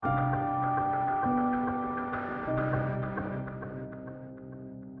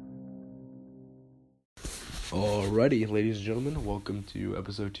Alrighty, ladies and gentlemen, welcome to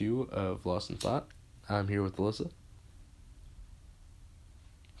episode 2 of Lost in Thought. I'm here with Alyssa.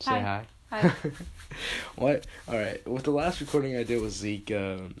 Say hi. Hi. What? Alright, with the last recording I did with Zeke,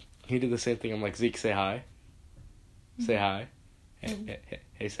 he did the same thing. I'm like, Zeke, say hi. Mm-hmm. Say hi.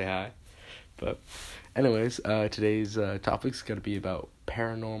 Hey, say hi. But anyways, today's topic's going to be about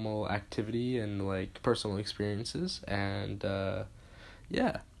paranormal activity and, like, personal experiences. And,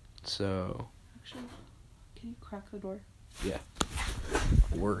 yeah. So... Actually, can you crack the door? Yeah.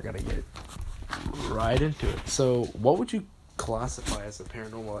 We're going to get right into it. So, what would you classify as a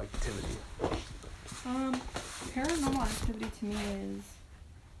paranormal activity? Paranormal activity to me is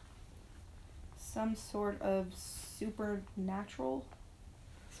some sort of supernatural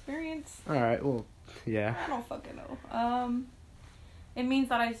experience. Alright, well, yeah. I don't fucking know. It means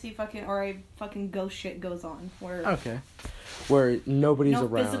that I see fucking ghost shit goes on. Okay. Where nobody's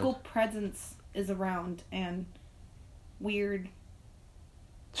around. No physical presence is around and weird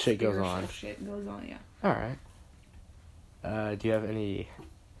shit goes on. Shit goes on, yeah. Alright. Do you have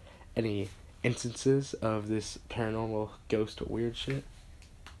any instances of this paranormal ghost weird shit?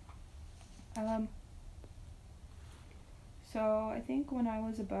 So I think when I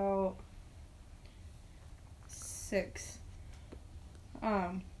was about 6,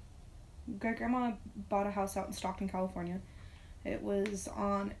 great grandma bought a house out in Stockton, California. It was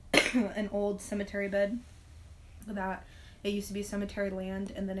on an old cemetery bed that it used to be cemetery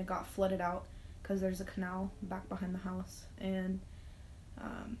land, and then it got flooded out because there's a canal back behind the house, and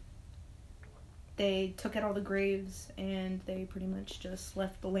they took out all the graves and they pretty much just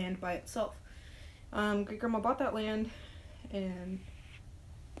left the land by itself. Great grandma bought that land, and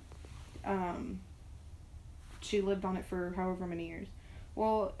she lived on it for however many years.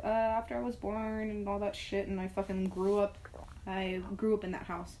 Well, after I was born and all that shit, and I fucking grew up in that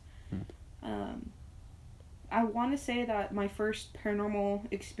house. I want to say that my first paranormal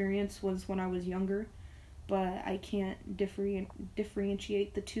experience was when I was younger, but I can't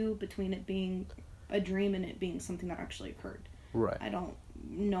differentiate the two between it being a dream and it being something that actually occurred. Right. I don't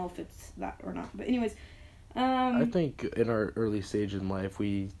know if it's that or not. But anyways, I think in our early stage in life,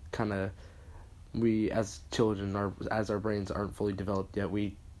 we as children, as our brains aren't fully developed yet,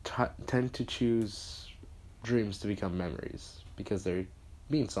 we tend to choose dreams to become memories because they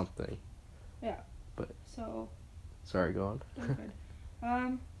mean something. Yeah. But so. Sorry, go on. Good.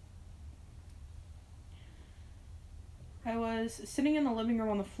 I was sitting in the living room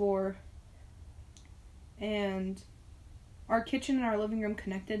on the floor, and our kitchen and our living room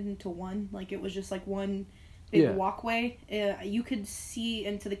connected into one. Like, it was just like one big walkway. You could see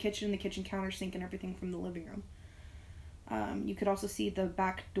into the kitchen countersink and everything from the living room. You could also see the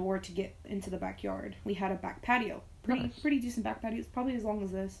back door to get into the backyard. We had a back patio. Pretty decent back patio. It's probably as long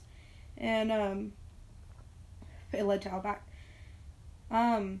as this. And, it led to out back.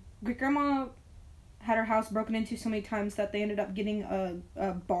 Great grandma had her house broken into so many times that they ended up getting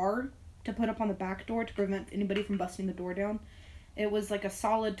a bar to put up on the back door to prevent anybody from busting the door down. It was like a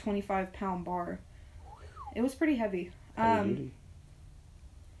solid 25-pound bar. It was pretty heavy.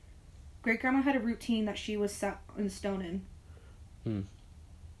 Great grandma had a routine that she was sat in stone in.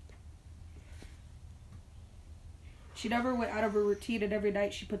 She never went out of her routine, and every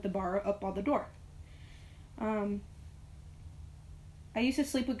night she put the bar up on the door. I used to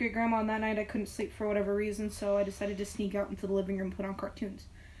sleep with great grandma, and that night I couldn't sleep for whatever reason, so I decided to sneak out into the living room and put on cartoons.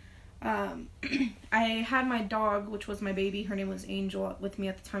 I had my dog, which was my baby. Her name was Angel, with me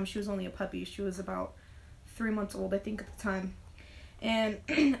at the time. She was only a puppy. She was about 3 months old, I think, at the time. And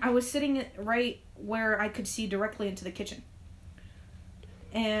I was sitting right where I could see directly into the kitchen.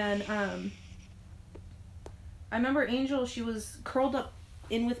 And I remember Angel, she was curled up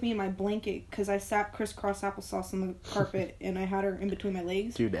in with me in my blanket because I sat crisscross applesauce on the carpet and I had her in between my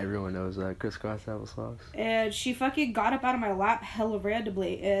legs. Dude, everyone knows that, crisscross applesauce. And she fucking got up out of my lap hella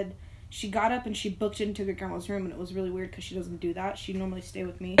randomly, and she got up and she booked into Great Grandma's room, and it was really weird because she doesn't do that. She normally stay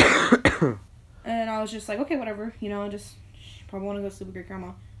with me. And I was just like, okay, whatever, she probably want to go sleep with Great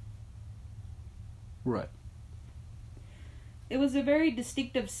Grandma. Right. It was a very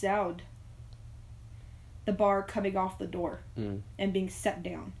distinctive sound. The bar coming off the door and being set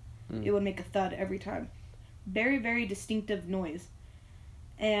down. It would make a thud every time. Very, very distinctive noise.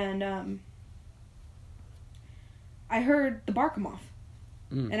 And I heard the bar come off.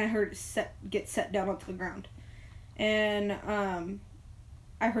 And I heard it get set down onto the ground. And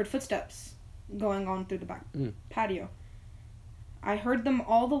I heard footsteps going on through the back patio. I heard them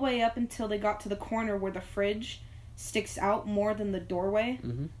all the way up until they got to the corner where the fridge sticks out more than the doorway.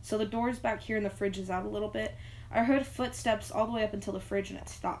 So the door's back here and the fridge is out a little bit. I heard footsteps all the way up until the fridge, and it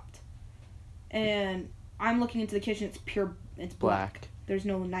stopped. And I'm looking into the kitchen. It's black. There's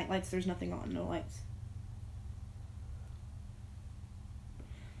no night lights. There's nothing on. No lights.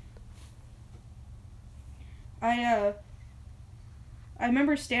 I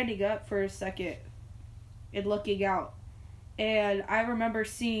remember standing up for a second and looking out. And I remember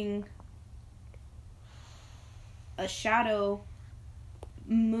seeing a shadow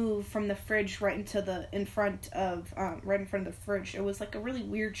move from the fridge right in front of the fridge. It was like a really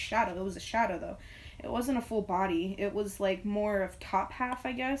weird shadow. It was a shadow though. It wasn't a full body. It was like more of top half,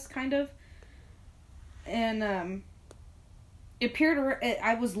 I guess, kind of. And it appeared.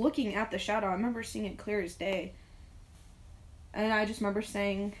 I was looking at the shadow. I remember seeing it clear as day. And I just remember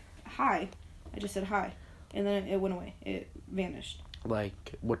saying hi. I just said hi, and then it went away. It vanished.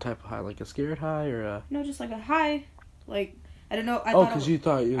 Like what type of hi? Like a scared hi or a? No, just like a hi. Like I don't know. Because you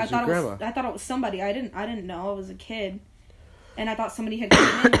thought it was your grandma. I thought it was somebody. I didn't know. I was a kid. And I thought somebody had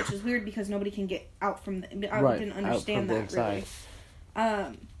come in, which is weird because nobody can get out from the... I didn't understand that, really.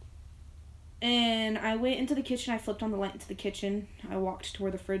 And I went into the kitchen. I flipped on the light into the kitchen. I walked to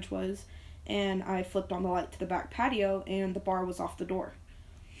where the fridge was. And I flipped on the light to the back patio. And the bar was off the door.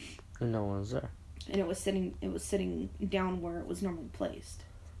 And no one was there. And it was sitting down where it was normally placed.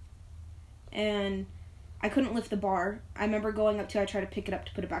 And I couldn't lift the bar. I remember going up to it. I tried to pick it up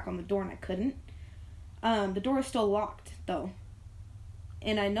to put it back on the door, and I couldn't. The door is still locked, though.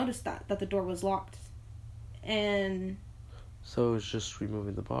 And I noticed that the door was locked. And... So it was just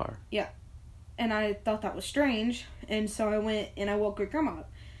removing the bar. Yeah. And I thought that was strange. And so I went and I woke Grandma up.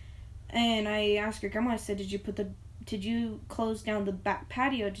 And I asked Grandma, I said, did you close down the back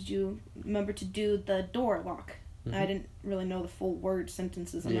patio? Did you remember to do the door lock? Mm-hmm. I didn't really know the full word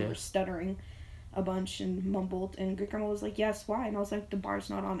sentences. I remember stuttering a bunch and mumbled. And Grandma was like, yes, why? And I was like, the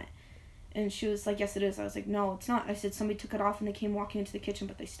bar's not on it. And she was like, yes, it is. I was like, no, it's not. I said, somebody took it off and they came walking into the kitchen,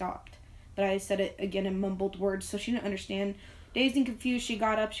 but they stopped. But I said it again in mumbled words, so she didn't understand. Dazed and confused, she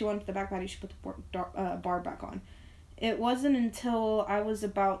got up, she went to the back patio, she put the bar back on. It wasn't until I was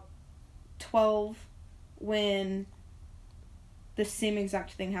about 12 when the same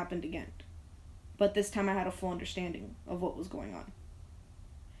exact thing happened again. But this time I had a full understanding of what was going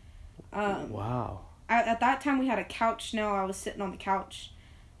on. Wow. At that time we had a couch. Now I was sitting on the couch.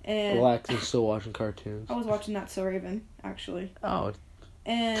 And Alexa's still watching cartoons. I was watching That's So Raven, actually. Oh.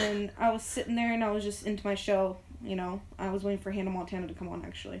 And I was sitting there and I was just into my show, you know. I was waiting for Hannah Montana to come on,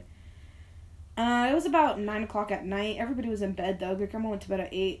 actually. It was about 9 o'clock at night. Everybody was in bed, though. Grandma went to bed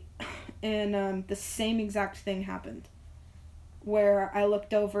at 8. And the same exact thing happened. Where I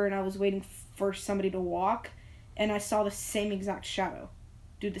looked over and I was waiting for somebody to walk. And I saw the same exact shadow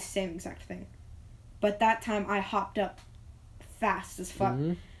do the same exact thing. But that time I hopped up fast as fuck.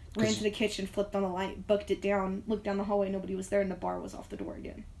 Mm-hmm. Ran to the kitchen, flipped on the light, booked it down, looked down the hallway, nobody was there, and the bar was off the door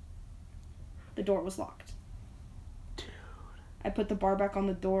again. The door was locked. Dude. I put the bar back on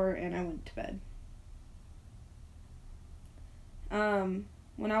the door, and I went to bed.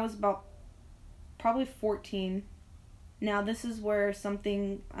 When I was about probably 14, now this is where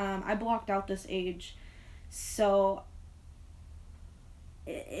something, I blocked out this age, so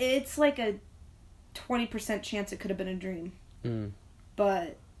it's like a 20% chance it could have been a dream.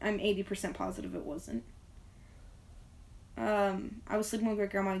 But I'm 80% positive it wasn't. I was sleeping with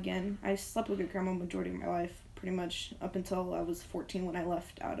Great Grandma again. I slept with Great Grandma majority of my life, pretty much up until I was 14 when I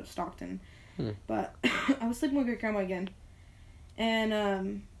left out of Stockton. But I was sleeping with Great Grandma again,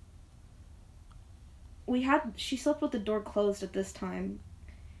 and she slept with the door closed at this time,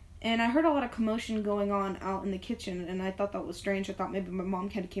 and I heard a lot of commotion going on out in the kitchen, and I thought that was strange. I thought maybe my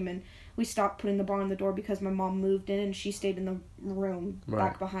mom had came in. We stopped putting the bar on the door because my mom moved in and she stayed in the room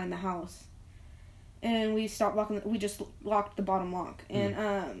back behind the house. And we stopped we just locked the bottom lock. And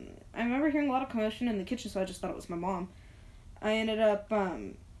I remember hearing a lot of commotion in the kitchen, so I just thought it was my mom. I ended up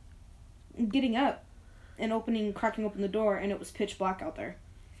getting up and cracking open the door, and it was pitch black out there.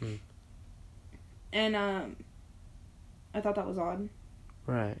 And I thought that was odd.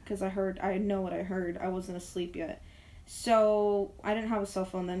 Right. Because I know what I heard. I wasn't asleep yet. So, I didn't have a cell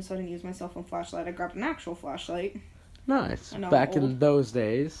phone then, so I didn't use my cell phone flashlight. I grabbed an actual flashlight. Nice. Back in those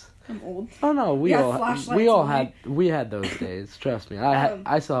days. I'm old. Oh no, we had those days. Trust me.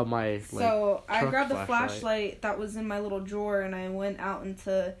 I saw my So, I grabbed the flashlight that was in my little drawer, and I went out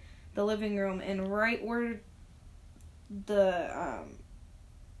into the living room, and right where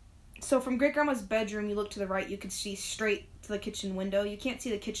so from Great Grandma's bedroom, you look to the right, you could see straight to the kitchen window. You can't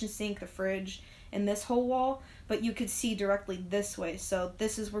see the kitchen sink, the fridge, and this whole wall, but you could see directly this way. So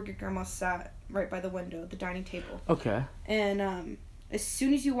this is where Great Grandma sat, right by the window, the dining table. Okay. And as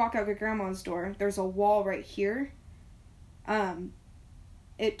soon as you walk out Great Grandma's door, there's a wall right here. And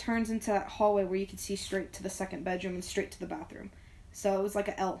it turns into that hallway where you could see straight to the second bedroom and straight to the bathroom. So it was like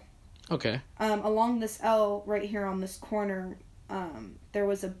an L. Okay. Along this L, right here on this corner, there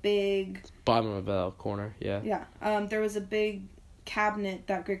was a big... Bottom of the corner, yeah. Yeah. There was a big cabinet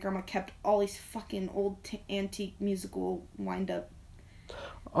that great-grandma kept all these fucking old antique musical wind-up...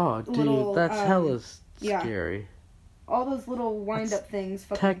 Oh, dude, little, that's hella scary. All those little wind-up things.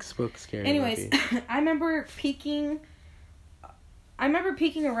 Fucking... Textbook scary. Anyways, I remember peeking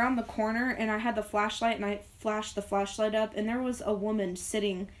around the corner, and I had the flashlight, and I flashed the flashlight up, and there was a woman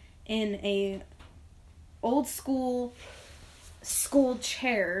sitting in a old school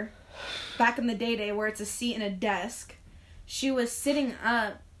chair back in the day where it's a seat and a desk. She was sitting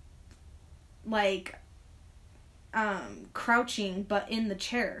up, like, crouching, but in the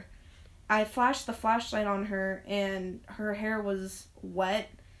chair. I flashed the flashlight on her, and her hair was wet.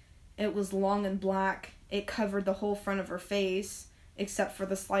 It was long and black. It covered the whole front of her face, except for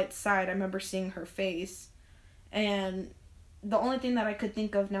the slight side. I remember seeing her face. And the only thing that I could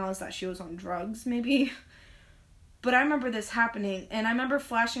think of now is that she was on drugs, maybe. But I remember this happening, and I remember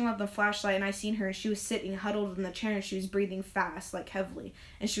flashing up the flashlight, and I seen her, and she was sitting huddled in the chair, and she was breathing fast, like heavily,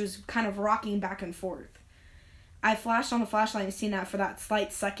 and she was kind of rocking back and forth. I flashed on the flashlight and seen that for that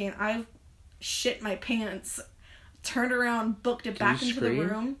slight second. I shit my pants, turned around, booked it back into the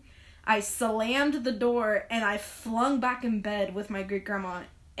room. I slammed the door, and I flung back in bed with my great-grandma,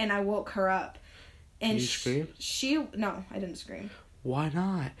 and I woke her up. And Did you scream? No, I didn't scream. Why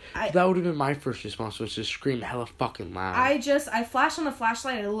not? That would have been my first response, was to scream hella fucking loud. I flashed on the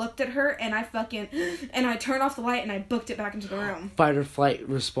flashlight, I looked at her, and I turned off the light, and I booked it back into the room. Fight or flight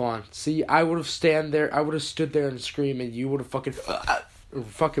response. See, I would have stood there and screamed, and you would have fucking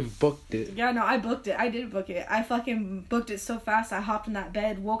booked it. Yeah, no, I booked it. I did book it. I fucking booked it so fast, I hopped in that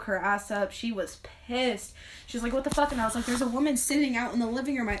bed, woke her ass up. She was pissed. She was like, what the fuck? And I was like, there's a woman sitting out in the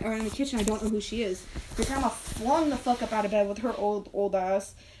living room or in the kitchen. I don't know who she is. Your grandma flung the fuck up out of bed with her old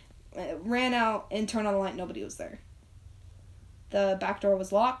ass, ran out and turned on the light. Nobody was there. The back door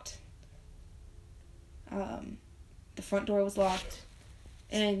was locked. The front door was locked.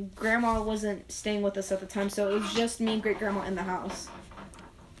 And grandma wasn't staying with us at the time, so it was just me and great-grandma in the house.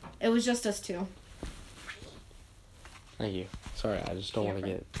 It was just us two. Thank you. Sorry, I just don't want to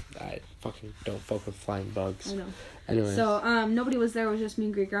get... I fucking don't fuck with flying bugs. I know. Anyways. So, nobody was there. It was just me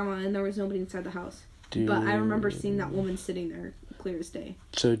and great-grandma, and there was nobody inside the house. But I remember seeing that woman sitting there clear as day.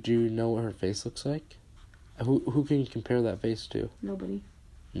 So, do you know what her face looks like? Who can you compare that face to? Nobody.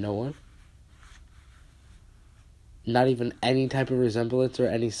 No one? Not even any type of resemblance or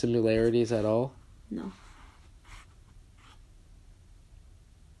any similarities at all? No.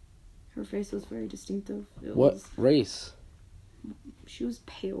 Her face was very distinctive. What race? She was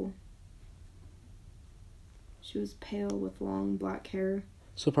pale. She was pale with long black hair.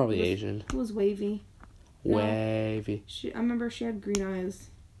 So probably Asian. It was wavy. Wavy. I remember she had green eyes.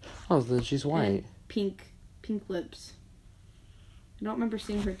 Oh, then she's white. And pink lips. I don't remember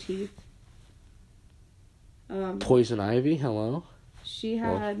seeing her teeth. Poison Ivy, hello? She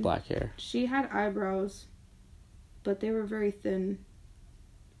had black hair. She had eyebrows, but they were very thin.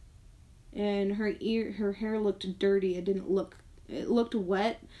 And her hair looked dirty. It looked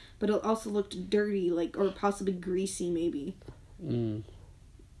wet, but it also looked dirty, like, or possibly greasy, maybe.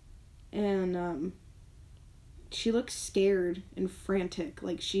 And, she looked scared and frantic,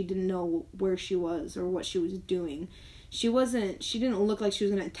 like she didn't know where she was or what she was doing. She didn't look like she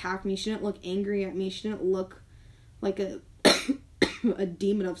was gonna attack me. She didn't look angry at me. She didn't look like a a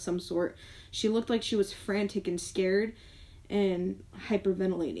demon of some sort. She looked like she was frantic and scared and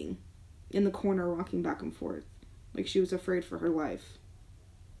hyperventilating in the corner, rocking back and forth, like she was afraid for her life.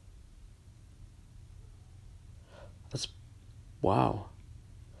 Wow.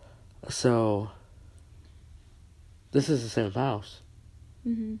 So, this is the same house.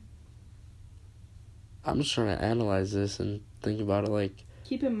 Mm-hmm. I'm just trying to analyze this and think about it, like...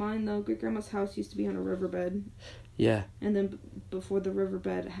 Keep in mind, though, great-grandma's house used to be on a riverbed. Yeah. And then before the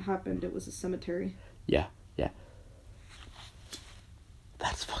riverbed happened, it was a cemetery. Yeah.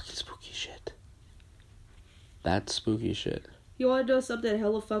 That's fucking spooky shit. That's spooky shit. You want to know something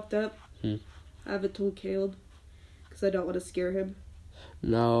hella fucked up? I haven't told Caleb. Because I don't want to scare him.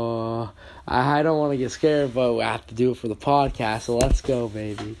 No. I don't want to get scared, but we have to do it for the podcast, so let's go,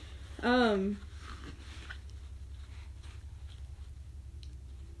 baby.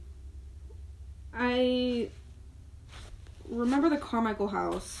 I remember the Carmichael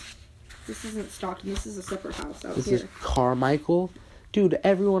house. This isn't Stockton. This is a separate house out here. This is Carmichael? Dude,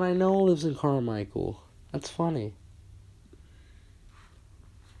 everyone I know lives in Carmichael. That's funny.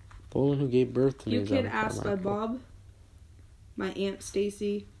 The woman who gave birth to me You is Kid out of Asked by Carmichael. Bob. my Aunt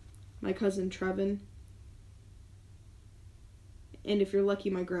Stacy, my cousin Trevin, and if you're lucky,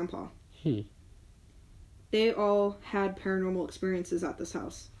 my grandpa. They all had paranormal experiences at this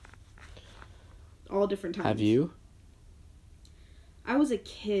house. All different times. Have you? I was a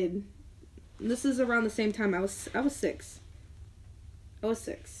kid. This is around the same time. I was 6. I was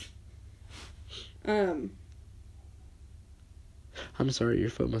 6. I'm sorry, your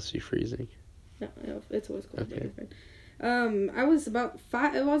foot must be freezing. No, it's always cold. Okay. I was about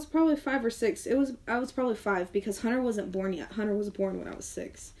 5. I was probably 5 or 6. I was probably 5 because Hunter wasn't born yet. Hunter was born when I was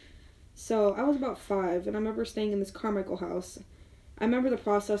 6. So I was about 5, and I remember staying in this Carmichael house. I remember the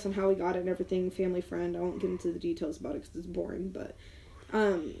process and how we got it and everything. Family friend. I won't get into the details about it because it's boring. But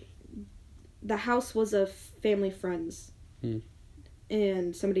the house was of family friends,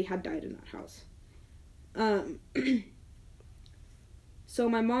 and somebody had died in that house. So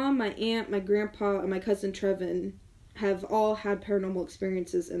my mom, my aunt, my grandpa, and my cousin Trevin have all had paranormal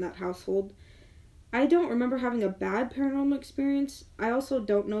experiences in that household. I don't remember having a bad paranormal experience. I also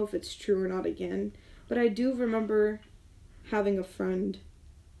don't know if it's true or not again. But I do remember having a friend.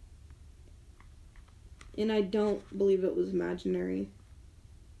 And I don't believe it was imaginary.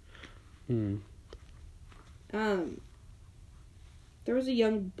 There was a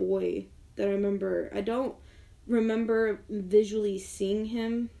young boy that I remember. I don't remember visually seeing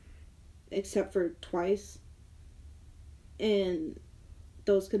him except for twice, and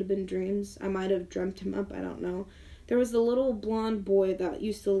those could have been dreams. I might have dreamt him up, I don't know. There was a little blonde boy that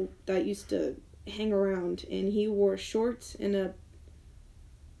used to hang around, and he wore shorts and a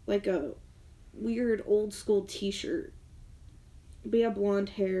weird old school t-shirt. But he had blonde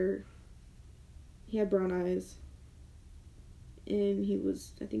hair, he had brown eyes, and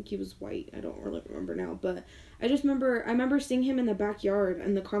I think he was white. I don't really remember now, but I remember seeing him in the backyard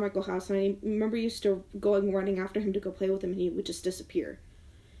in the Carmichael house, and I remember used to running after him to go play with him, and he would just disappear.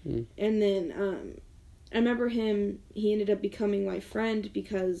 And then I remember he ended up becoming my friend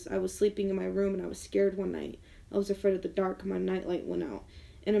because I was sleeping in my room and I was scared one night. I was afraid of the dark, my nightlight went out.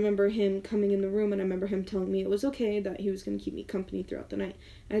 And I remember him coming in the room, and I remember him telling me it was okay, that he was going to keep me company throughout the night.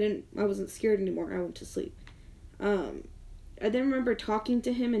 I wasn't scared anymore. I went to sleep. I didn't remember talking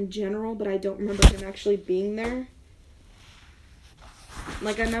to him in general, but I don't remember him actually being there.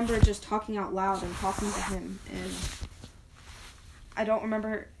 I remember just talking out loud and talking to him, and I don't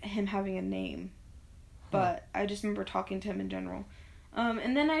remember him having a name, but I just remember talking to him in general.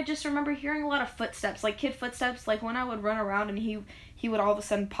 And then I just remember hearing a lot of footsteps, kid footsteps, when I would run around and he would all of a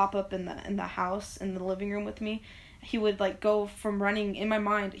sudden pop up in the house, in the living room with me. He would go from running in my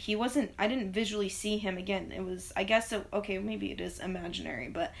mind. I didn't visually see him again. It was, maybe it is imaginary,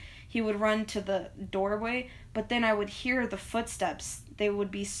 but he would run to the doorway, but then I would hear the footsteps. They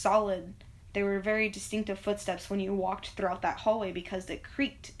would be solid. They were very distinctive footsteps when you walked throughout that hallway because it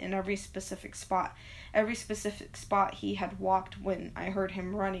creaked in every specific spot. Every specific spot he had walked when I heard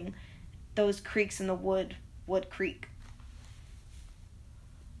him running, those creaks in the wood would creak.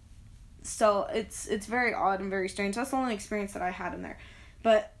 So it's very odd and very strange. That's the only experience that I had in there.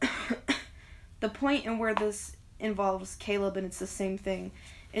 But the point in where this involves Caleb, and it's the same thing,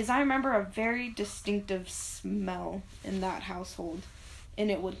 is I remember a very distinctive smell in that household, and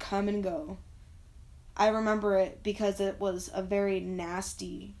it would come and go. I remember it because it was a very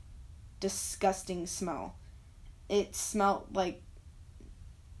nasty, disgusting smell. It smelled like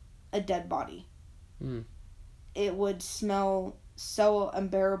a dead body. It would smell so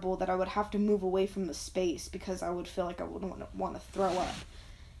unbearable that I would have to move away from the space because I would feel like I would want to throw up.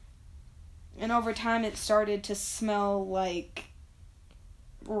 And over time it started to smell like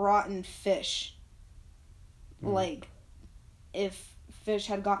rotten fish. Like if fish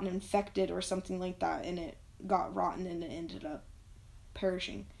had gotten infected or something like that and it got rotten and it ended up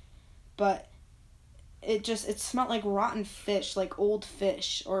perishing. But it smelled like rotten fish, like old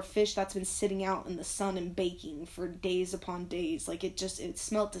fish, or fish that's been sitting out in the sun and baking for days upon days. It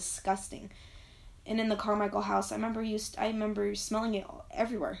smelled disgusting. And in the Carmichael house, I remember smelling it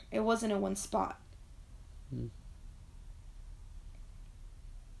everywhere. It wasn't in one spot.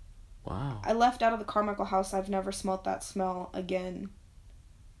 Wow. I left out of the Carmichael house. I've never smelled that smell again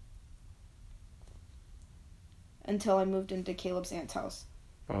until I moved into Caleb's aunt's house.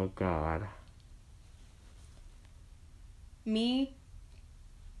 Oh, God. Me,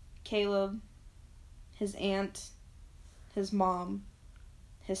 Caleb, his aunt, his mom,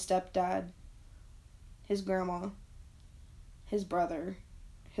 his stepdad, his grandma, his brother,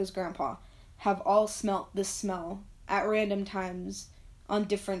 his grandpa, have all smelt this smell at random times on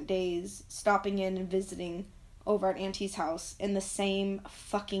different days, stopping in and visiting over at Auntie's house in the same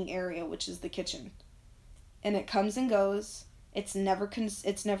fucking area, which is the kitchen. And it comes and goes, It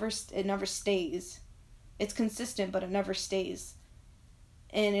never stays. It's consistent, but it never stays.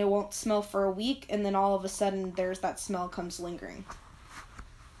 And it won't smell for a week, and then all of a sudden, there's that smell comes lingering.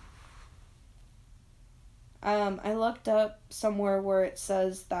 I looked up somewhere where it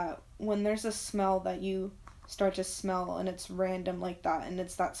says that when there's a smell that you start to smell, and it's random like that, and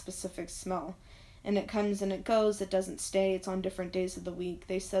it's that specific smell, and it comes and it goes, it doesn't stay, it's on different days of the week,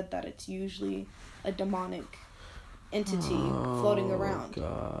 they said that it's usually a demonic entity floating around. Oh,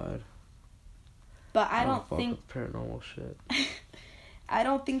 God. But I don't think... paranormal shit. I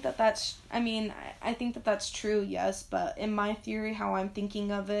don't think that that's... I mean, I think that that's true, yes, but in my theory, how I'm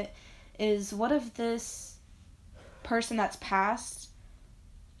thinking of it is, what if this person that's passed,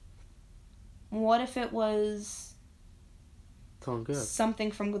 what if it was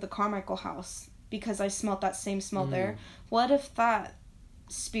something from the Carmichael house? Because I smelled that same smell there. What if that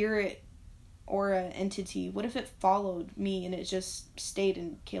spirit or an entity, what if it followed me and it just stayed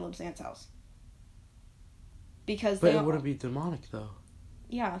in Caleb's aunt's house? Because it wouldn't be demonic, though.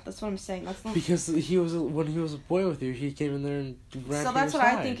 Yeah, that's what I'm saying. That's not... Because when he was a boy with you, he came in there and ran. So that's what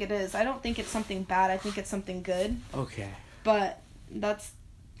I think it is. I don't think it's something bad. I think it's something good. Okay. But that's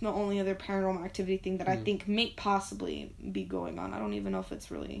the only other paranormal activity thing that I think may possibly be going on. I don't even know if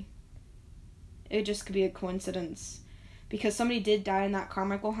it's really... It just could be a coincidence. Because somebody did die in that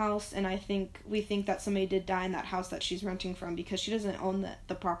Carmichael house, and we think that somebody did die in that house that she's renting from, because she doesn't own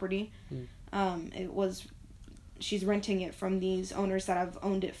the property. She's renting it from these owners that have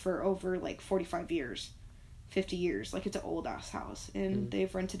owned it for over 45 years, 50 years. It's an old ass house, and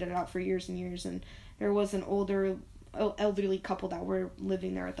they've rented it out for years and years. And there was an elderly couple that were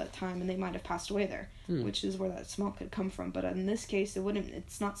living there at that time, and they might have passed away there, which is where that smell could come from. But in this case,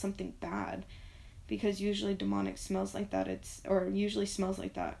 it's not something bad, because usually demonic smells like that. Usually smells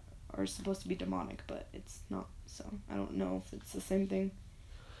like that are supposed to be demonic, but it's not. So I don't know if it's the same thing.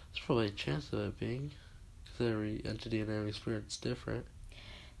 There's probably a chance of it being. Every entity and every spirit's different.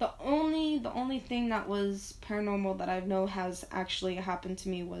 The only thing that was paranormal that I know has actually happened to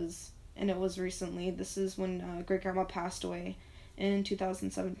me and it was recently. This is when great grandma passed away in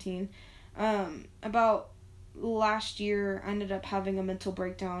 2017. About last year, I ended up having a mental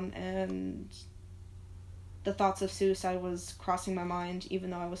breakdown, and the thoughts of suicide was crossing my mind, even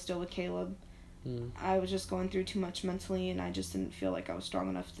though I was still with Caleb. I was just going through too much mentally, and I just didn't feel like I was strong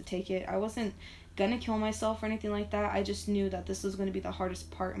enough to take it. I wasn't gonna kill myself or anything like that. I just knew that this was gonna be the hardest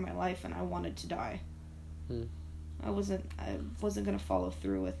part in my life, and I wanted to die. I wasn't gonna follow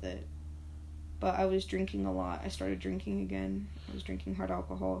through with it. But I was drinking a lot. I started drinking again. I was drinking hard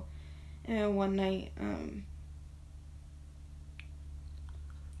alcohol. And one night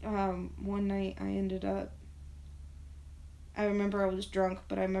I ended up... I remember I was drunk,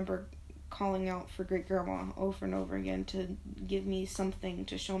 but I remember calling out for great grandma over and over again to give me something,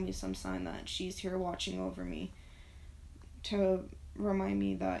 to show me some sign that she's here watching over me, to remind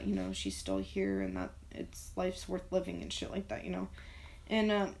me that, she's still here and that life's worth living and shit like that,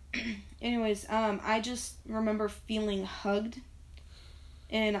 And anyways, I just remember feeling hugged,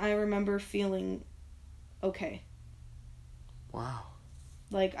 and I remember feeling okay. Wow.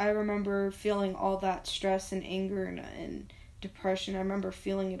 I remember feeling all that stress and anger and depression. I remember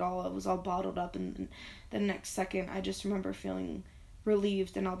feeling it all. It was all bottled up, and the next second I just remember feeling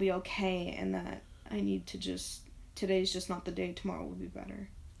relieved, and I'll be okay, and that I need to today's just not the day, tomorrow will be better.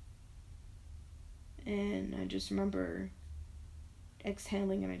 And I just remember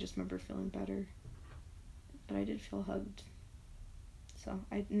exhaling, and I just remember feeling better. But I did feel hugged. So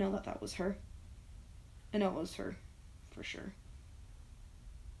I know that was her. I know it was her, for sure.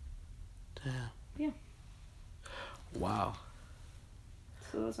 Damn. Yeah. Wow.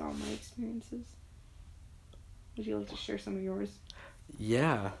 So those are all my experiences. Would you like to share some of yours?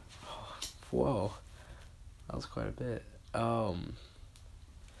 Yeah. Whoa. That was quite a bit. Mine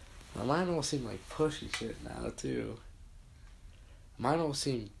all seem like pushy shit now, too. Mine all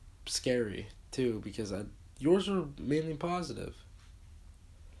seem scary, too, because yours were mainly positive.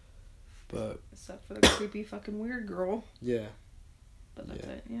 But... Except for the creepy fucking weird girl. Yeah. But that's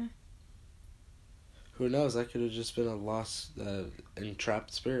it, yeah. Who knows? That could have just been a lost,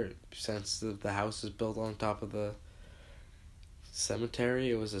 entrapped spirit. Since the house is built on top of the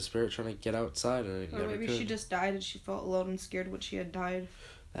cemetery, it was a spirit trying to get outside, and it never could. Or maybe she just died and she felt alone and scared when she had died.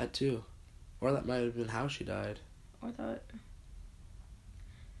 That too. Or that might have been how she died. Or that...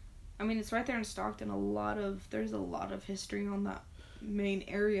 I mean, it's right there in Stockton. There's a lot of history on that main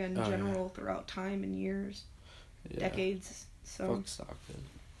area in general throughout time and years. Yeah. Decades. So fuck Stockton.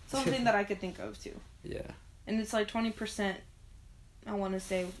 Something that I could think of, too. Yeah. And it's 20%, I want to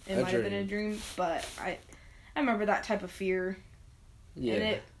say, it might have been a dream, but I remember that type of fear. Yeah.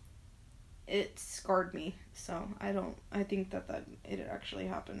 And it scarred me. So I think that it actually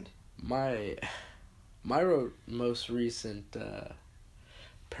happened. My most recent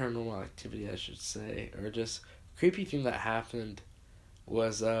paranormal activity, I should say, or just creepy thing that happened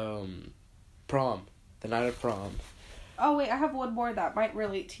was prom. The night of prom. Oh wait, I have one more that might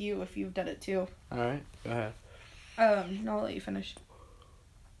relate to you if you've done it too. Alright, go ahead. No, I'll let you finish.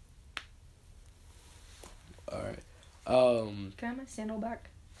 Alright. Can I have my sandal back?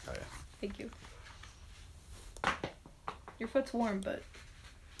 Oh yeah. Thank you. Your foot's warm, but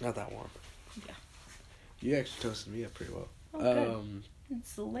Not that warm. yeah. You actually toasted me up pretty well. Oh, good.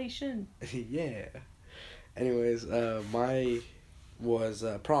 Insulation. Yeah. Anyways, my was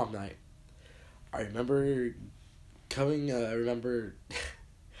prom night. I remember I remember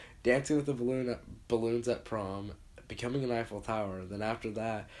dancing with the balloons at prom, becoming an Eiffel Tower. Then after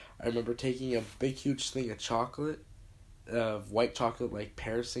that, I remember taking a big, huge thing of chocolate, white chocolate, like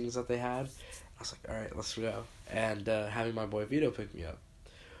Paris things that they had. I was like, all right, let's go. And having my boy Vito pick me up.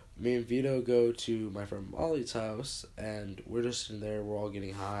 Me and Vito go to my friend Molly's house, and we're just in there. We're all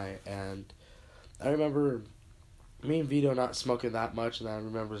getting high, and I remember me and Vito not smoking that much, and I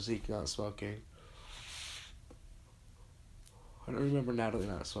remember Zeke not smoking. I don't remember Natalie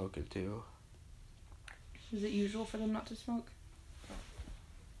not smoking too. Is it usual for them not to smoke?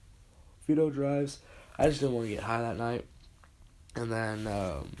 Vito drives. I just didn't want to get high that night. And then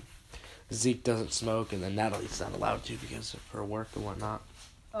Zeke doesn't smoke, and then Natalie's not allowed to because of her work and whatnot.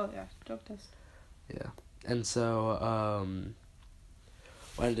 Oh yeah, drug test. Yeah. And so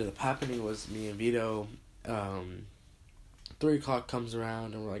what ended up happening was me and Vito, 3 o'clock comes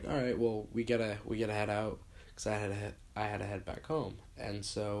around, and we're like, all right, well, we gotta head out, because I had to head back home. And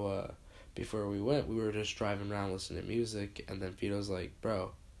so before we went, we were just driving around listening to music, and then Vito's like,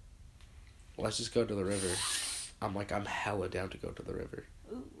 bro, let's just go to the river. I'm like, I'm hella down to go to the river.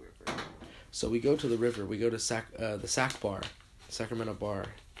 Ooh, river. So we go to the river. We go to the Sac Bar, Sacramento Bar,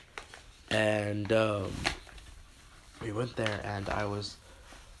 and we went there, and I was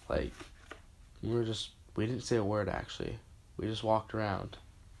like, we didn't say a word, actually. We just walked around.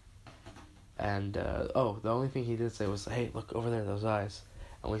 And, the only thing he did say was, hey, look over there, those eyes.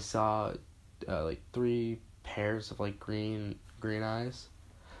 And we saw, 3 pairs of, green eyes.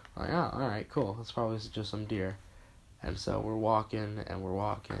 I'm like, oh, alright, cool. That's probably just some deer. And so we're walking,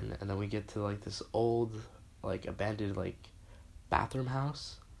 and then we get to, this old, abandoned, bathroom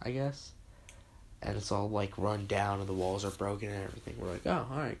house, I guess. And it's all, run down, and the walls are broken and everything. We're like, oh,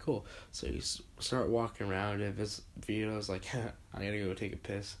 alright, cool. So you start walking around, and Vito's like, I gotta go take a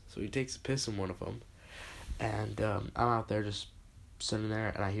piss. So he takes a piss in one of them. And I'm out there just sitting there,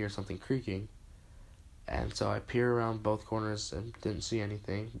 and I hear something creaking. And so I peer around both corners and didn't see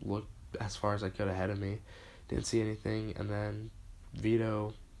anything. Looked as far as I could ahead of me. Didn't see anything. And then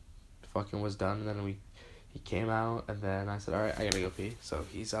Vito fucking was done. And then he came out, and then I said, alright, I gotta go pee. So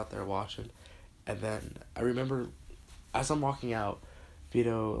he's out there watching. And then I remember, as I'm walking out,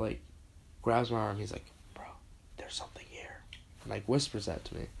 Vito, grabs my arm. He's like, bro, there's something here. And, whispers that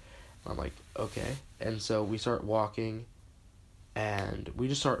to me. And I'm like, okay. And so we start walking, and we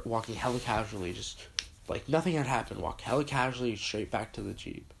just start walking hella casually. Just, nothing had happened. Walk hella casually straight back to the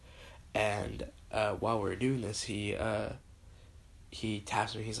Jeep. And while we were doing this, he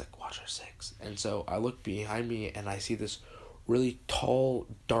taps me. He's like, watch our 6. And so I look behind me, and I see this really tall,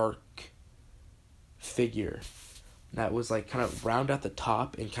 dark figure that was kind of round at the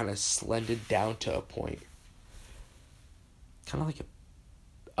top and kind of slanted down to a point, kind of like a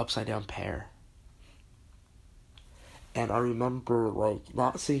upside down pear. And I remember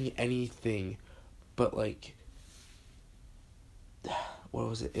not seeing anything but what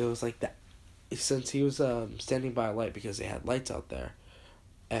was it? It was that, since he was standing by a light, because they had lights out there,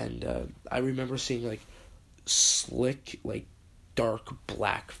 and I remember seeing slick dark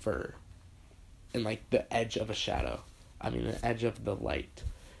black fur and the edge of a shadow. I mean, the edge of the light.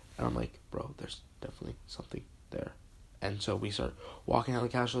 And I'm like, bro, there's definitely something there. And so we start walking out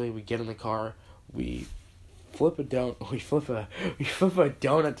casually. We get in the car. We flip a donut. We flip a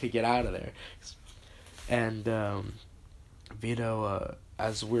donut to get out of there. And Vito,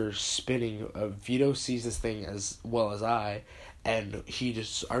 as we're spinning, Vito sees this thing as well as I, and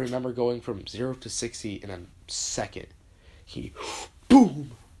I remember going from 0 to 60 in a second. He,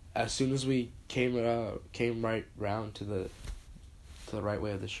 boom. As soon as we came right round to the right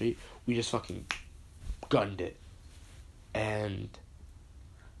way of the street, we just fucking gunned it. And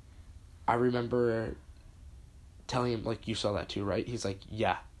I remember telling him, you saw that too, right? He's like,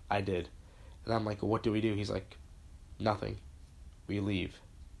 yeah, I did. And I'm like, what do we do? He's like, nothing. We leave.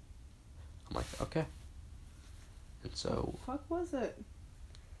 I'm like, okay. And so... What the fuck was it?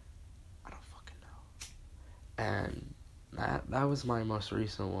 I don't fucking know. And that was my most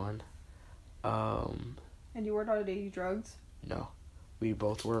recent one. And you weren't on any drugs? No. We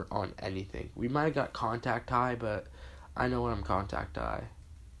both weren't on anything. We might have got contact high, but I know when I'm contact high.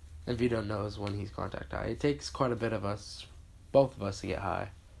 And Vito knows when he's contact high. It takes quite a bit of us, both of us, to get high.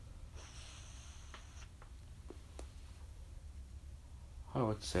 I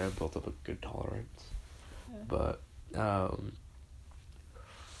would say I built up a good tolerance. Yeah. But, I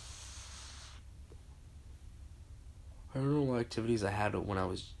don't know what activities I had when I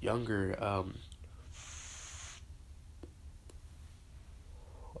was younger.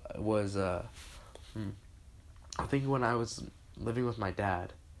 I think when I was living with my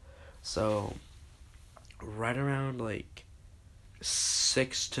dad. So, right around, like,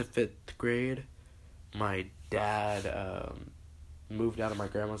 6th to 5th grade, my dad, moved out of my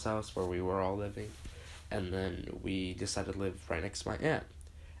grandma's house where we were all living, and then we decided to live right next to my aunt.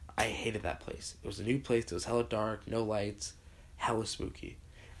 I hated that place. It was a new place. It was hella dark, no lights, hella spooky.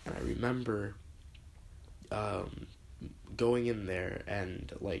 And I remember going in there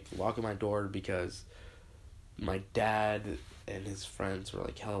and, like, locking my door because my dad and his friends were,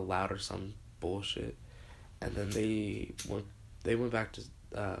 like, hella loud or some bullshit. And then they went back to,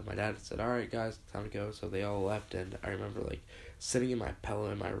 my dad said, "Alright, guys, time to go." So they all left, and I remember, like, sitting in my pillow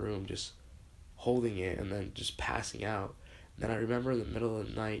in my room, just holding it, and then just passing out. And then I remember in the middle of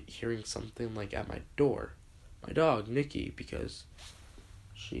the night hearing something, like, at my door. My dog, Nikki, because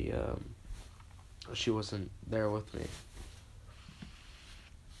she wasn't there with me.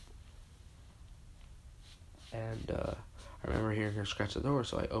 And I remember hearing her scratch the door,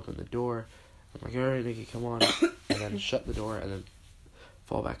 so I opened the door. I'm like, "Alright, Nikki, come on." And then shut the door and then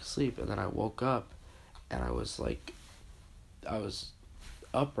fall back asleep. And then I woke up and I was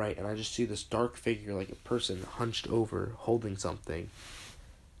upright, and I just see this dark figure, like a person hunched over holding something.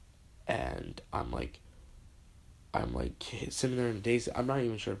 And I'm like sitting there in a daze. I'm not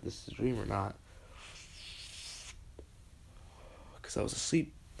even sure if this is a dream or not, because I was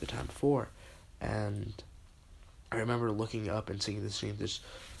asleep the time before. And I remember looking up and seeing this dream, just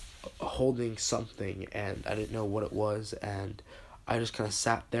holding something, and I didn't know what it was, and I just kind of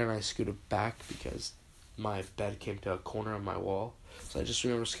sat there and I scooted back because my bed came to a corner of my wall. So I just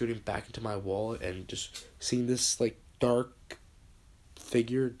remember scooting back into my wall and just seeing this, like, dark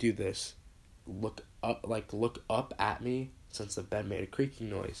figure do this. Look up at me, since the bed made a creaking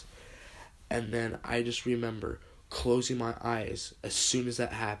noise. And then I just remember closing my eyes as soon as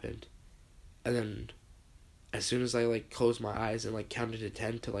that happened. And then as soon as I, like, closed my eyes and, like, counted to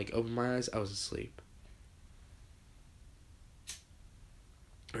 10 to, like, open my eyes, I was asleep.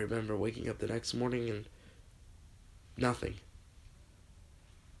 I remember waking up the next morning and nothing.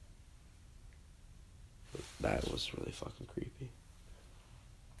 That was really fucking creepy.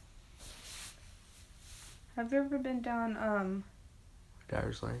 Have you ever been down,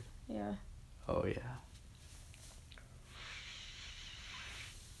 Dyers Lane? Yeah. Oh, yeah.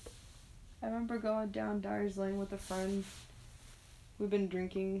 I remember going down Dyers Lane with a friend. We've been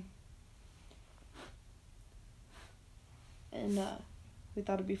drinking. And, we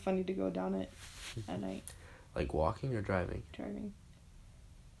thought it'd be funny to go down it at night. Like walking or driving? Driving.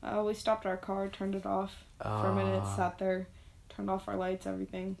 We stopped our car, turned it off for a minute, sat there, turned off our lights,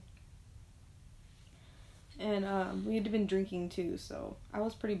 everything. And we had been drinking too, so I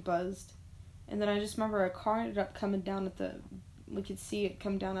was pretty buzzed. And then I just remember a car ended up coming down we could see it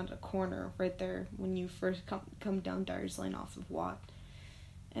come down at a corner right there when you first come down Dyers Lane off of Watt.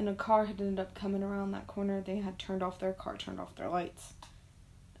 And a car had ended up coming around that corner. They had turned off their car, turned off their lights.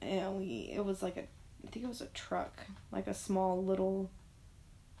 And it was like I think it was a truck, like a small little,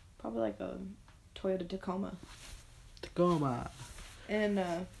 probably like a Toyota Tacoma. And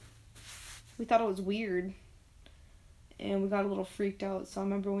we thought it was weird, and we got a little freaked out. So I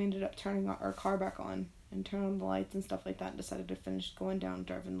remember we ended up turning our car back on and turning on the lights and stuff like that, and decided to finish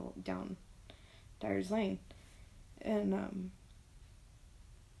driving down Dyers Lane. And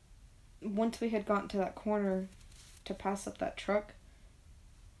once we had gotten to that corner to pass up that truck,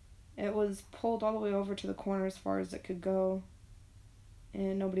 it was pulled all the way over to the corner as far as it could go,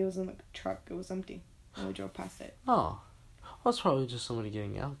 and nobody was in the truck. It was empty, and we drove past it. Oh. Well, it's probably just somebody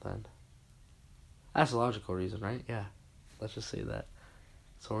getting out then. That's a logical reason, right? Yeah. Let's just say that.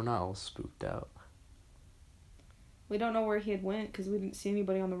 So we're not all spooked out. We don't know where he had went because we didn't see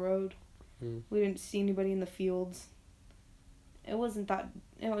anybody on the road. We didn't see anybody in the fields. It wasn't that...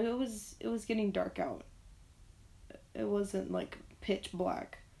 It was getting dark out. It wasn't, like, pitch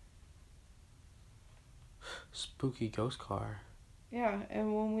black. Spooky ghost car. Yeah,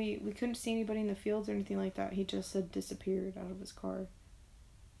 and when we couldn't see anybody in the fields or anything like that, he just had disappeared out of his car.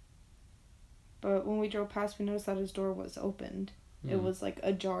 But when we drove past, we noticed that his door was opened. It was like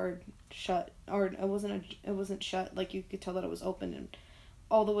ajar shut, or it wasn't shut. Like you could tell that it was open and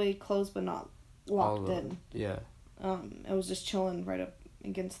all the way closed, but not locked in. Yeah. It was just chilling right up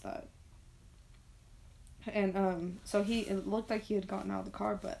against that. And so it looked like he had gotten out of the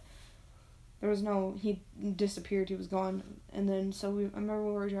car, but he disappeared. He was gone. And then I remember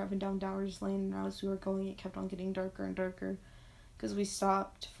we were driving down Dyers Lane, and as we were going, it kept on getting darker and darker, because we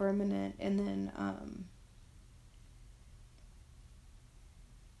stopped for a minute, and then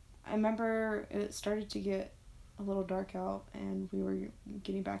I remember it started to get a little dark out, and we were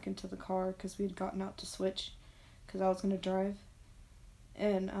getting back into the car because we had gotten out to switch, because I was going to drive.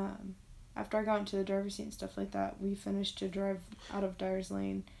 And after I got into the driver's seat and stuff like that, we finished to drive out of Dyers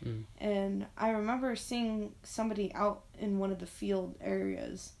Lane. And I remember seeing somebody out in one of the field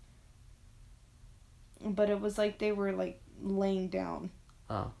areas, but it was like they were like laying down.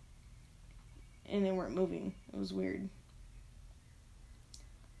 Oh. And they weren't moving. It was weird.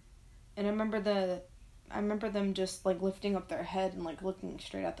 And I remember them just like lifting up their head and like looking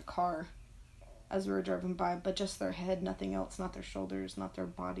straight at the car as we were driving by, but just their head, nothing else, not their shoulders, not their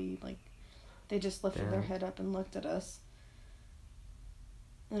body. Like, they just lifted their head up and looked at us.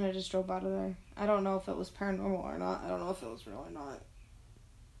 And I just drove out of there. I don't know if it was paranormal or not. I don't know if it was real or not.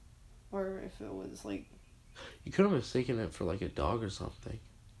 Or if it was like... You could have mistaken it for like a dog or something.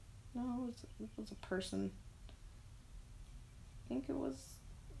 No, it was a person. I think it was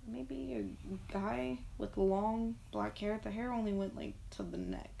maybe a guy with long black hair. The hair only went like to the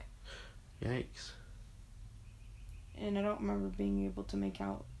neck. Yikes. And I don't remember being able to make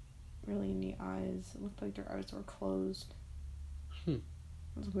out really any eyes. It looked like their eyes were closed. It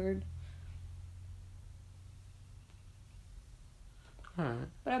was weird. Alright.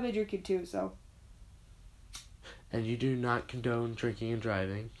 But I've been drinking too, so... And you do not condone drinking and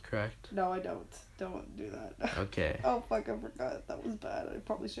driving, correct? No, I don't. Don't do that. Okay. Oh, fuck, I forgot. That was bad. I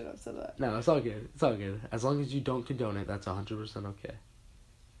probably should have said that. No, it's all good. It's all good. As long as you don't condone it, that's 100% okay.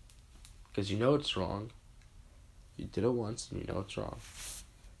 Because you know it's wrong. You did it once, and you know it's wrong.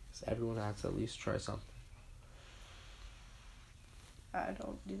 Because everyone has to at least try something. I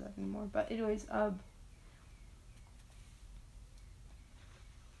don't do that anymore. But anyways,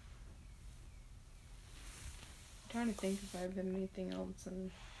 trying to think if I've been anything else.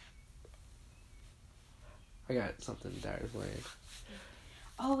 And I got something Dyers Lane.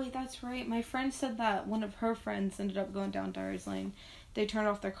 oh wait, that's right. My friend said that one of her friends ended up going down Dyers Lane. They turned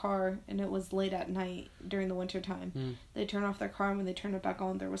off their car, and it was late at night during the winter time. They turned off their car, and when they turned it back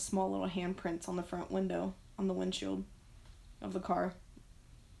on, there was small little handprints on the front window, on the windshield of the car.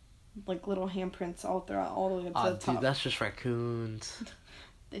 Like little handprints all throughout, all the way up to the top. Dude, that's just raccoons.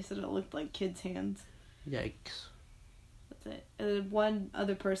 They said it looked like kids' hands. Yikes. That's it. One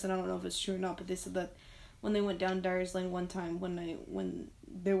other person, I don't know if it's true or not, but they said that when they went down Dyers Lane one time, when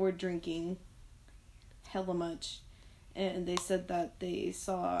they were drinking hella much, and they said that they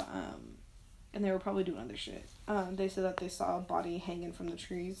saw, and they were probably doing other shit, they said that they saw a body hanging from the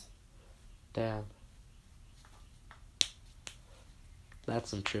trees. Damn. That's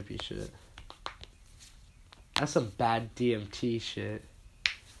some trippy shit. That's some bad DMT shit.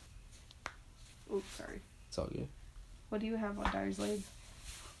 Oops, sorry. It's all good. What do you have on Dyers Lane?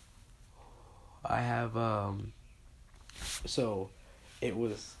 I have, so, it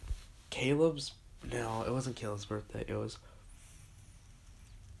was Caleb's, no, it wasn't Caleb's birthday, it was,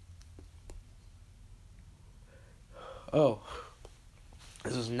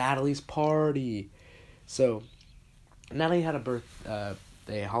 this was Natalie's party. So, Natalie had a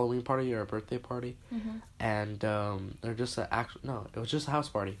Halloween party or a birthday party, and, it was just a house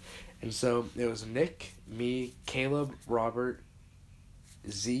party, and so, it was Nick, me, Caleb, Robert,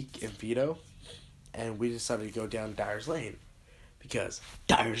 Zeke, and Vito, and we decided to go down Dyers Lane, because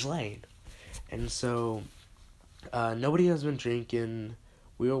Dyers Lane, and so, nobody has been drinking,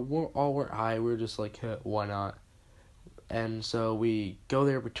 we all were high, we were just like, hey, why not, and so we go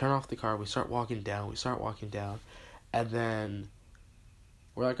there, we turn off the car, we start walking down, and then,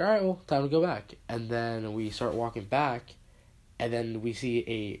 we're like, alright, well, time to go back, and then we start walking back, and then we see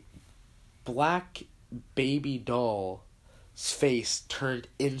a black baby doll's face turned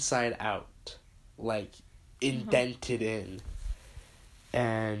inside out, like indented in,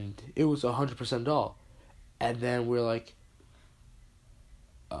 and it was 100% doll. And then we're like,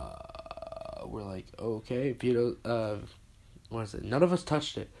 okay, Vito, what is it? None of us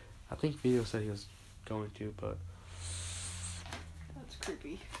touched it. I think Vito said he was going to, but that's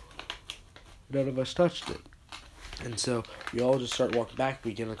creepy. None of us touched it. And so we all just start walking back.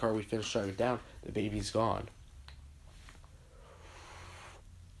 We get in the car. We finish driving down. The baby's gone.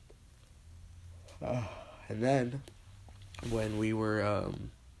 And then when we were,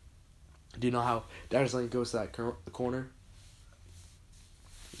 do you know how Dyers Lane goes to that the corner?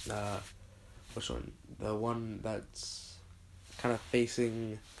 Which one? The one that's kind of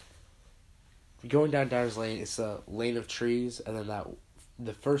facing. Going down Dyers Lane, it's a lane of trees, and then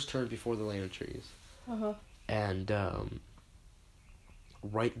the first turn before the lane of trees. And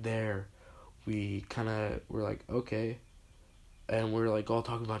right there, we kind of were like, okay, and we were like all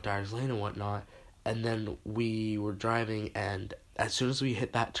talking about Dyers Lane and whatnot. And then we were driving, and as soon as we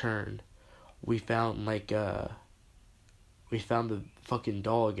hit that turn, we found the fucking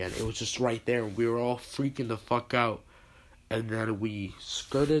doll again. It was just right there. We were all freaking the fuck out. And then we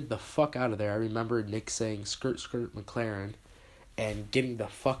skirted the fuck out of there. I remember Nick saying, skirt, skirt, McLaren, and getting the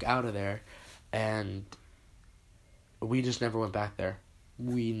fuck out of there. And we just never went back there.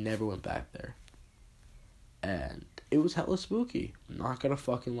 We never went back there. And it was hella spooky. I'm not gonna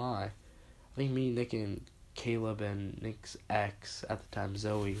fucking lie. I think me, Nick, and Caleb, and Nick's ex at the time,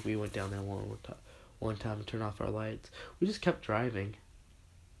 Zoe, we went down there one time and turned off our lights. We just kept driving.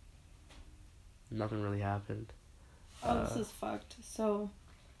 Nothing really happened. Oh, this is fucked. So,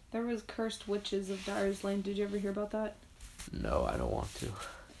 there was cursed witches of Dyers Lane. Did you ever hear about that? No, I don't want to.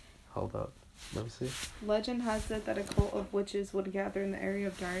 Hold up. Let me see. Legend has it that a cult of witches would gather in the area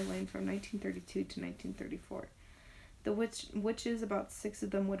of Dyer Lane from 1932 to 1934. The witches, about 6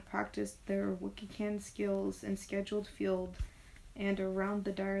 of them, would practice their Wiccan skills in scheduled field and around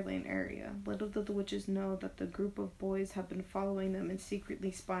the Dyer Lane area. Little did the witches know that the group of boys have been following them and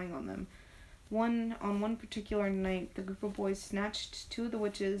secretly spying on them. On one particular night, the group of boys snatched 2 of the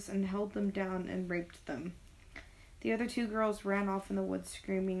witches and held them down and raped them. The other 2 girls ran off in the woods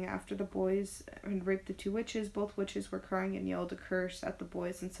screaming after the boys and raped the 2 witches. Both witches were crying and yelled a curse at the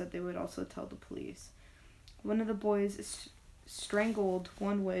boys and said they would also tell the police. One of the boys strangled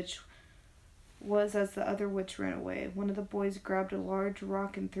one witch as the other witch ran away. One of the boys grabbed a large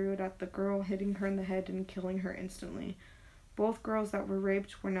rock and threw it at the girl, hitting her in the head and killing her instantly. Both girls that were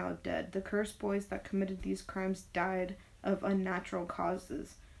raped were now dead. The cursed boys that committed these crimes died of unnatural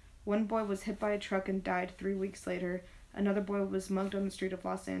causes. One boy was hit by a truck and died 3 weeks later. Another boy was mugged on the street of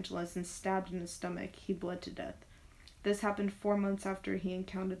Los Angeles and stabbed in his stomach. He bled to death. This happened 4 months after he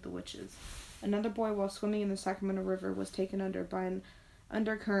encountered the witches. Another boy, while swimming in the Sacramento River, was taken under by an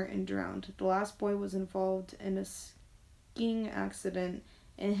undercurrent and drowned. The last boy was involved in a skiing accident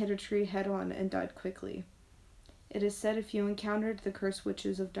and hit a tree head-on and died quickly. It is said if you encountered the cursed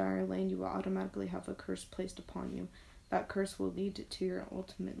witches of Dyer Lane, you will automatically have a curse placed upon you. That curse will lead to your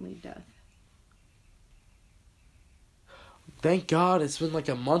ultimately death. Thank God, it's been like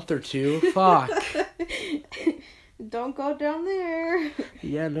a month or 2. Fuck. Don't go down there.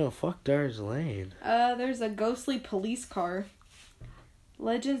 Yeah, no, fuck Dyers Lane. There's a ghostly police car.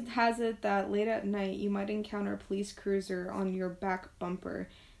 Legend has it that late at night you might encounter a police cruiser on your back bumper.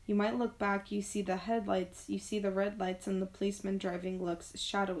 You might look back, you see the headlights, you see the red lights, and the policeman driving looks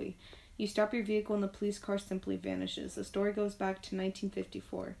shadowy. You stop your vehicle and the police car simply vanishes. The story goes back to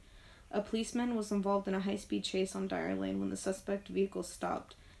 1954. A policeman was involved in a high-speed chase on Dyer Lane when the suspect vehicle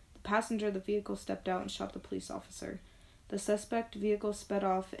stopped. The passenger of the vehicle stepped out and shot the police officer. The suspect vehicle sped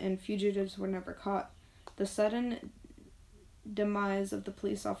off and fugitives were never caught. The sudden demise of the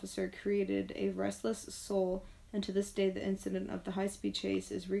police officer created a restless soul, and to this day the incident of the high-speed chase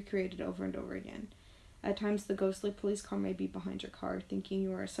is recreated over and over again. At times the ghostly police car may be behind your car, thinking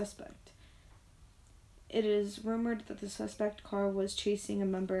you are a suspect. It is rumored that the suspect car was chasing a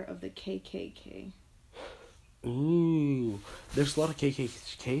member of the KKK. Ooh, there's a lot of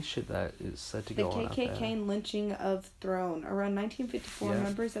KKK shit that is said to go on out there. The KKK lynching of Throne. Around 1954,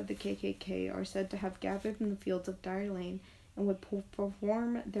 members of the KKK are said to have gathered in the fields of Dyer Lane and would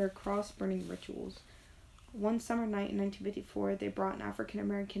perform their cross-burning rituals. One summer night in 1954, they brought an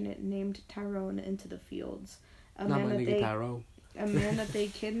African-American named Tyrone into the fields. A man that they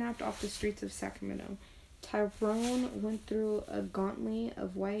kidnapped off the streets of Sacramento. Tyrone went through a gauntlet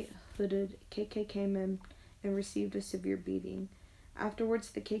of white-hooded KKK men and received a severe beating. Afterwards,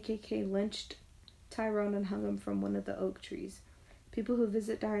 the KKK lynched Tyrone and hung him from one of the oak trees. People who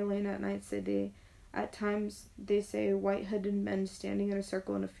visit Dyer Lane at night say at times they see white-hooded men standing in a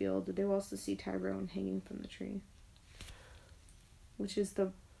circle in a field. They will also see Tyrone hanging from the tree, which is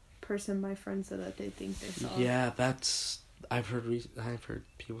the person my friend said that they think they saw. Yeah, I've heard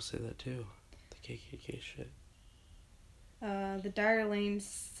people say that too. The KKK shit. The Dyer Lane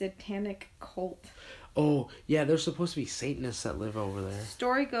Satanic Cult. Oh, yeah, there's supposed to be Satanists that live over there.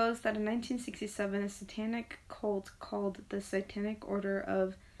 Story goes that in 1967, a satanic cult called the Satanic Order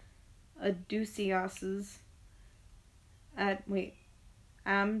of Amdusiases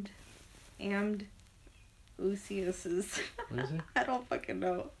Usiuses. What is it? I don't fucking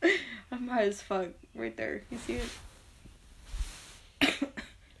know. I'm high as fuck. Right there. You see it?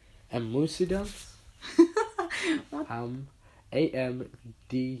 Amdusias? Amdusias.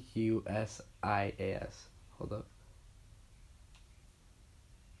 Hold up.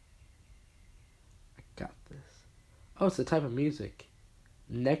 I got this. Oh, it's a type of music.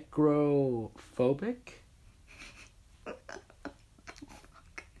 Necrophobic? What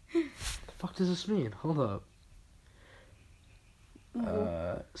the fuck does this mean? Hold up.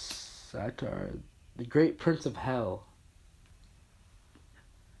 Satar, the Great Prince of Hell.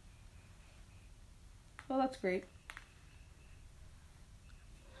 Well, that's great.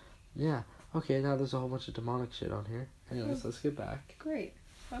 Yeah. Okay, now there's a whole bunch of demonic shit on here. Anyways, let's get back. Great.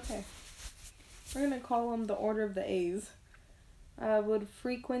 Okay. We're going to call them the Order of the A's. Would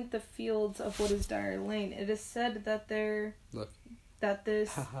frequent the fields of what is Dyer Lane. It is said that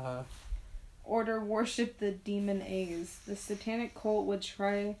this order worshipped the demon A's. The satanic cult would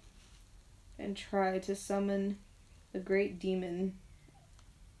try to summon the great demon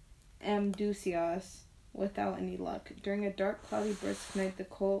Amdusias without any luck. During a dark, cloudy, brisk night, the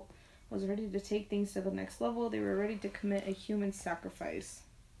cult was ready to take things to the next level. They were ready to commit a human sacrifice.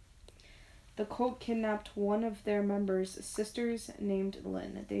 The cult kidnapped one of their members' sisters named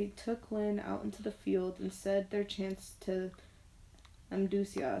Lynn. They took Lynn out into the field and said their chants to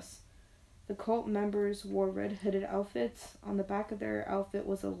Amdusias. The cult members wore red-hooded outfits. On the back of their outfit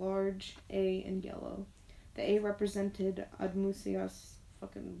was a large A in yellow. The A represented Amdusias,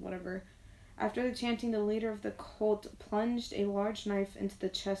 fucking whatever. After the chanting, the leader of the cult plunged a large knife into the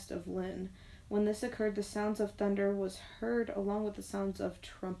chest of Lynn. When this occurred, the sounds of thunder was heard along with the sounds of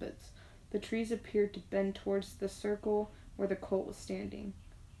trumpets. The trees appeared to bend towards the circle where the cult was standing.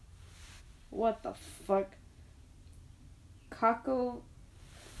 What the fuck? Cacophonous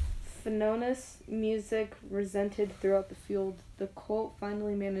music resented throughout the field. The cult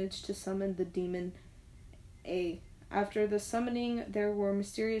finally managed to summon the demon A. After the summoning, there were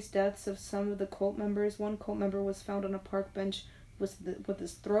mysterious deaths of some of the cult members. One cult member was found on a park bench with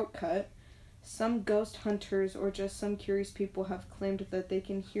his throat cut. Some ghost hunters or just some curious people have claimed that they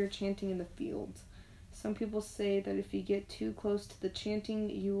can hear chanting in the fields. Some people say that if you get too close to the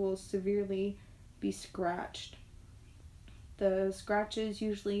chanting, you will severely be scratched. The scratches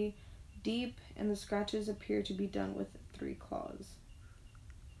usually deep, and the scratches appear to be done with 3 claws.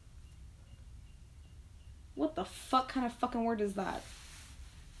 What the fuck kind of fucking word is that?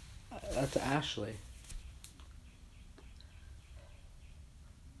 That's Ashley.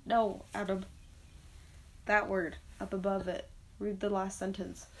 No, Adam. That word, up above it. Read the last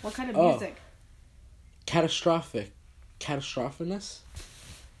sentence. What kind of music? Catastrophic. Catastrophiness?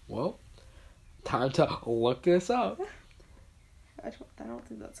 Well, time to look this up. I don't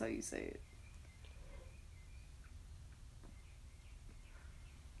think that's how you say it.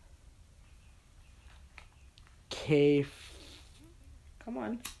 Come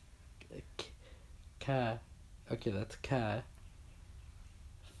on. Okay, that's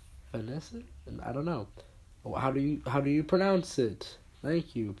Vanessa? I don't know. How do you pronounce it?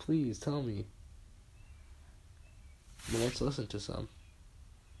 Thank you. Please tell me. Well, let's listen to some.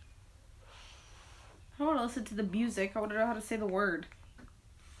 I want to listen to the music. I want to know how to say the word.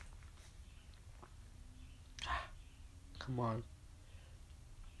 Come on.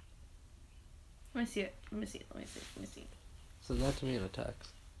 Let me see it. Send that to me in a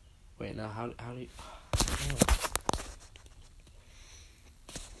text. Wait, now how do you...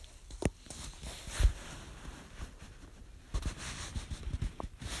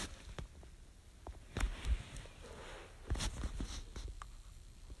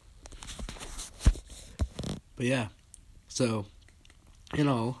 But yeah, so,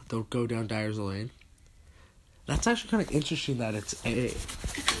 they'll go down Dyers Lane. That's actually kind of interesting that it's A.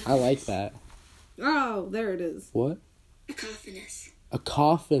 I like that. Oh, there it is. What? Cacophonous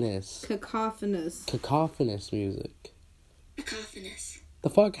music. The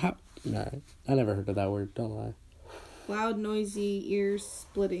fuck? How? Nah, I never heard of that word. Don't lie. Loud, noisy,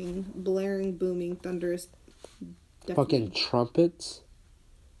 ear-splitting, blaring, booming, thunderous. Fucking trumpets.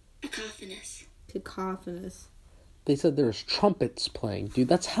 Cacophonous. They said there's trumpets playing. Dude,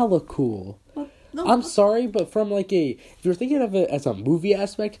 that's hella cool. Well, no, I'm sorry, but from if you're thinking of it as a movie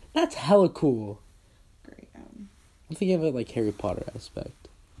aspect, that's hella cool. Great. I'm thinking of it like Harry Potter aspect.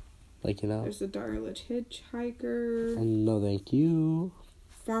 Like, you know. There's a direless hitchhiker. No, thank you.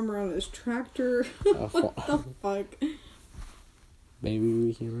 Farmer on his tractor. What the fuck? Maybe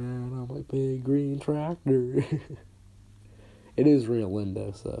we can ride on my big green tractor. It is real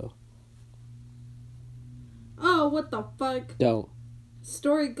Linda, so. Oh, what the fuck? Don't.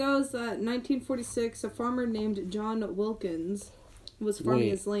 Story goes that in 1946, a farmer named John Wilkins was farming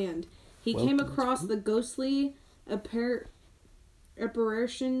his land. He came across the ghostly apparitions.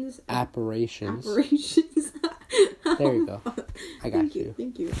 There you go. I got you.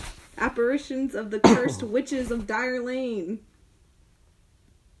 Thank you. Apparitions of the cursed witches of Dyer Lane.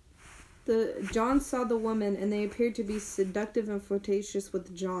 John saw the women, and they appeared to be seductive and flirtatious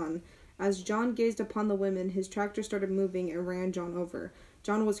with John. As John gazed upon the women, his tractor started moving and ran John over.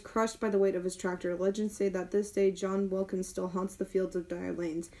 John was crushed by the weight of his tractor. Legends say that this day John Wilkins still haunts the fields of Dyer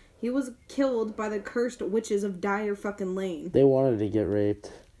Lanes. He was killed by the cursed witches of Dyer fucking Lane. They wanted to get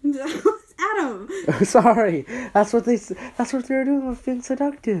raped. Adam! Sorry. That's what they were doing with being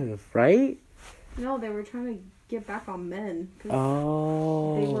seductive, right? No, they were trying to get back on men.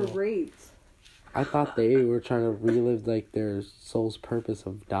 Oh. They were raped. I thought they were trying to relive, like, their soul's purpose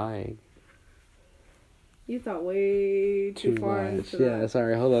of dying. You thought way too far into that. Yeah,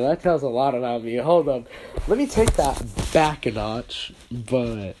 sorry, hold on. That tells a lot about me. Hold on. Let me take that back a notch,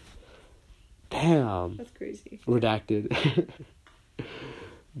 but... Damn. That's crazy. Redacted.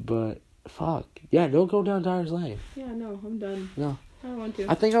 But, fuck. Yeah, don't go down Dyer's Lane. Yeah, no, I'm done. No. I don't want to.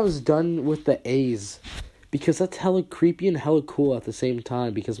 I think I was done with the A's. Because that's hella creepy and hella cool at the same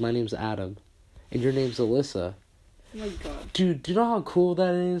time. Because my name's Adam. And your name's Alyssa. Oh my god. Dude, do you know how cool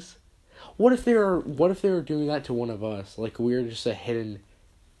that is? What if they were doing that to one of us? Like, we were just a hidden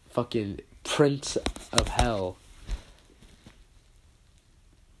fucking prince of hell.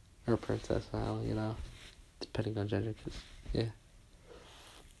 Or princess of hell, you know? Depending on gender, 'cause, yeah.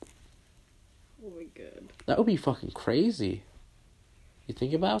 Oh my god. That would be fucking crazy. You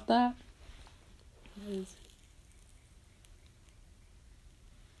think about that? Nice.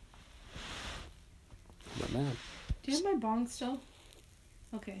 But man. Do you have my bong still?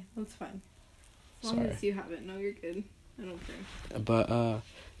 Okay, that's fine. As long as you have it. No, you're good. I don't care. But,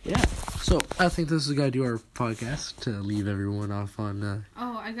 yeah. So, I think this is going to do our podcast to leave everyone off on,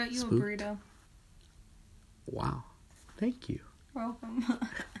 Oh, I got you spooked. a burrito. Wow. Thank you. You're welcome.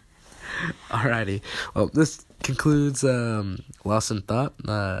 Alrighty. Well, this concludes Lost in Thought.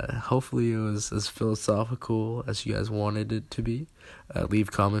 Hopefully it was as philosophical as you guys wanted it to be. Leave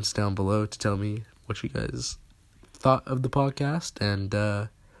comments down below to tell me what you guys thought of the podcast. And,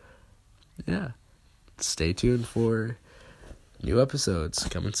 yeah. Stay tuned for new episodes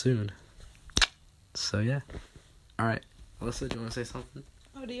coming soon. So, yeah. Alright. Alyssa, do you want to say something?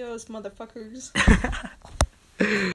 Adios, motherfuckers.